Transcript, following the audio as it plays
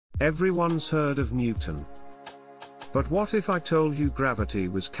Everyone's heard of Newton. But what if I told you gravity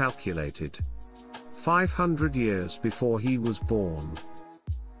was calculated 500 years before he was born?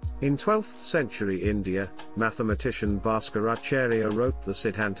 In 12th century India, mathematician Bhaskaracharya wrote the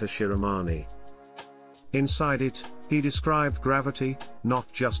Siddhanta Shiromani. Inside it, he described gravity,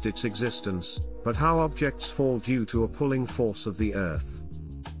 not just its existence, but how objects fall due to a pulling force of the earth.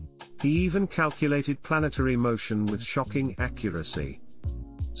 He even calculated planetary motion with shocking accuracy,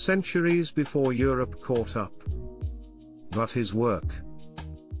 centuries before Europe caught up. But his work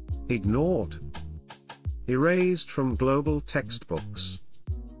ignored, erased from global textbooks.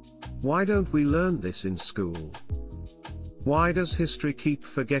 Why don't we learn this in school? Why does history keep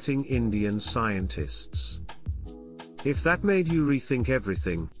forgetting Indian scientists? If that made you rethink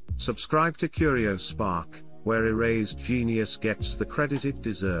everything, subscribe to CurioSpark, where erased genius gets the credit it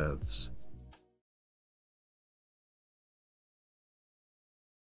deserves.